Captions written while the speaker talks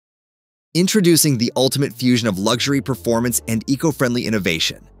Introducing the ultimate fusion of luxury, performance, and eco-friendly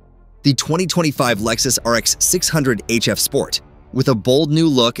innovation. The 2025 Lexus RX 600 HF Sport. With a bold new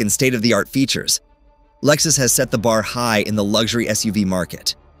look and state-of-the-art features, Lexus has set the bar high in the luxury SUV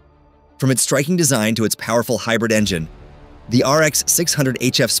market. From its striking design to its powerful hybrid engine, the RX 600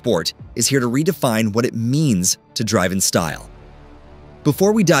 HF Sport is here to redefine what it means to drive in style.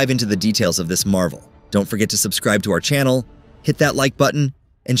 Before we dive into the details of this marvel, don't forget to subscribe to our channel, hit that like button,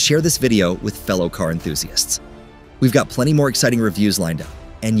 and share this video with fellow car enthusiasts. We've got plenty more exciting reviews lined up,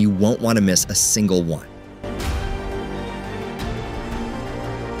 and you won't want to miss a single one.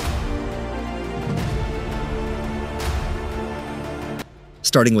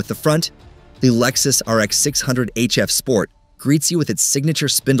 Starting with the front, the Lexus RX 600 HF Sport greets you with its signature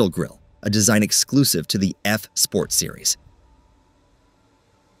spindle grille, a design exclusive to the F Sport series.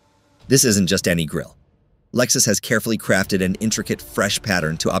 This isn't just any grille. Lexus has carefully crafted an intricate, fresh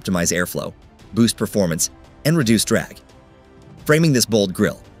pattern to optimize airflow, boost performance, and reduce drag. Framing this bold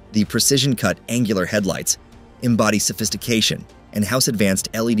grille, the precision-cut angular headlights embody sophistication and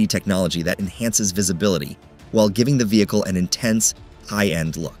house-advanced LED technology that enhances visibility while giving the vehicle an intense,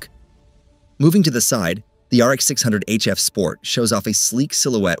 high-end look. Moving to the side, the RX 600 HF Sport shows off a sleek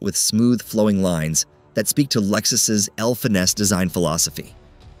silhouette with smooth, flowing lines that speak to Lexus's L-finesse design philosophy.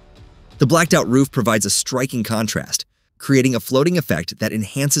 The blacked-out roof provides a striking contrast, creating a floating effect that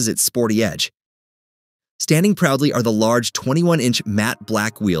enhances its sporty edge. Standing proudly are the large 21-inch matte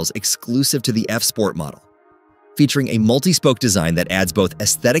black wheels exclusive to the F Sport model, featuring a multi-spoke design that adds both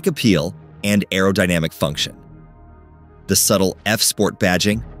aesthetic appeal and aerodynamic function. The subtle F Sport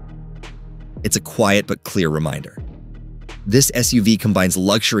badging? It's a quiet but clear reminder. This SUV combines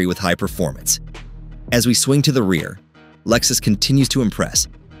luxury with high performance. As we swing to the rear, Lexus continues to impress.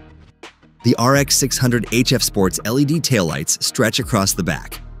 The RX 600 HF Sport's LED taillights stretch across the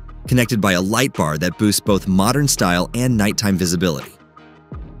back, connected by a light bar that boosts both modern style and nighttime visibility.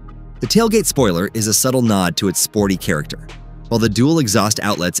 The tailgate spoiler is a subtle nod to its sporty character, while the dual exhaust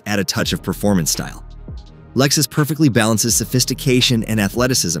outlets add a touch of performance style. Lexus perfectly balances sophistication and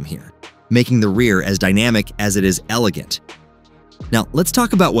athleticism here, making the rear as dynamic as it is elegant. Now, let's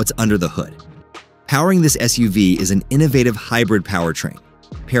talk about what's under the hood. Powering this SUV is an innovative hybrid powertrain,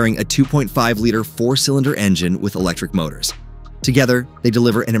 pairing a 2.5-liter four-cylinder engine with electric motors. Together, they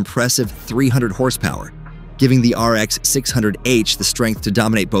deliver an impressive 300 horsepower, giving the RX 600H the strength to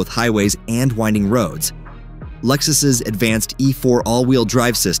dominate both highways and winding roads. Lexus's advanced E4 all-wheel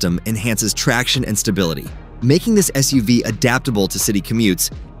drive system enhances traction and stability, making this SUV adaptable to city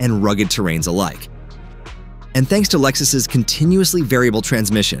commutes and rugged terrains alike. And thanks to Lexus's continuously variable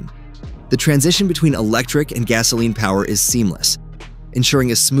transmission, the transition between electric and gasoline power is seamless,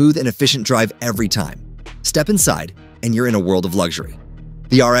 ensuring a smooth and efficient drive every time. Step inside, and you're in a world of luxury.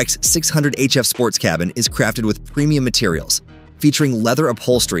 The RX 600 HF Sports cabin is crafted with premium materials, featuring leather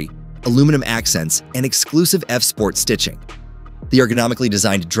upholstery, aluminum accents, and exclusive F Sport stitching. The ergonomically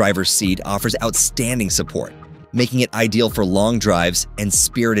designed driver's seat offers outstanding support, making it ideal for long drives and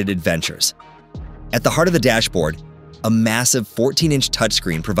spirited adventures. At the heart of the dashboard, a massive 14-inch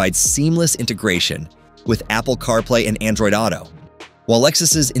touchscreen provides seamless integration with Apple CarPlay and Android Auto, while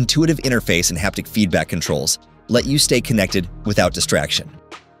Lexus's intuitive interface and haptic feedback controls let you stay connected without distraction.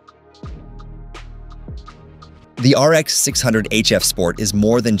 The RX 600 HF Sport is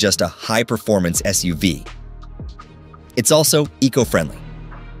more than just a high-performance SUV. It's also eco-friendly.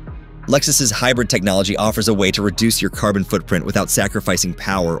 Lexus's hybrid technology offers a way to reduce your carbon footprint without sacrificing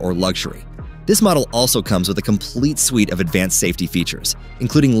power or luxury. This model also comes with a complete suite of advanced safety features,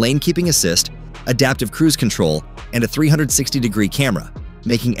 including lane keeping assist, adaptive cruise control, and a 360-degree camera,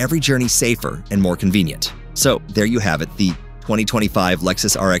 making every journey safer and more convenient. So there you have it, the 2025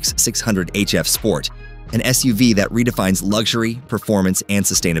 Lexus RX 600 HF Sport, an SUV that redefines luxury, performance, and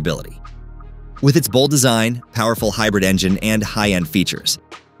sustainability. With its bold design, powerful hybrid engine, and high-end features,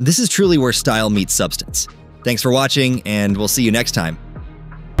 this is truly where style meets substance. Thanks for watching, and we'll see you next time.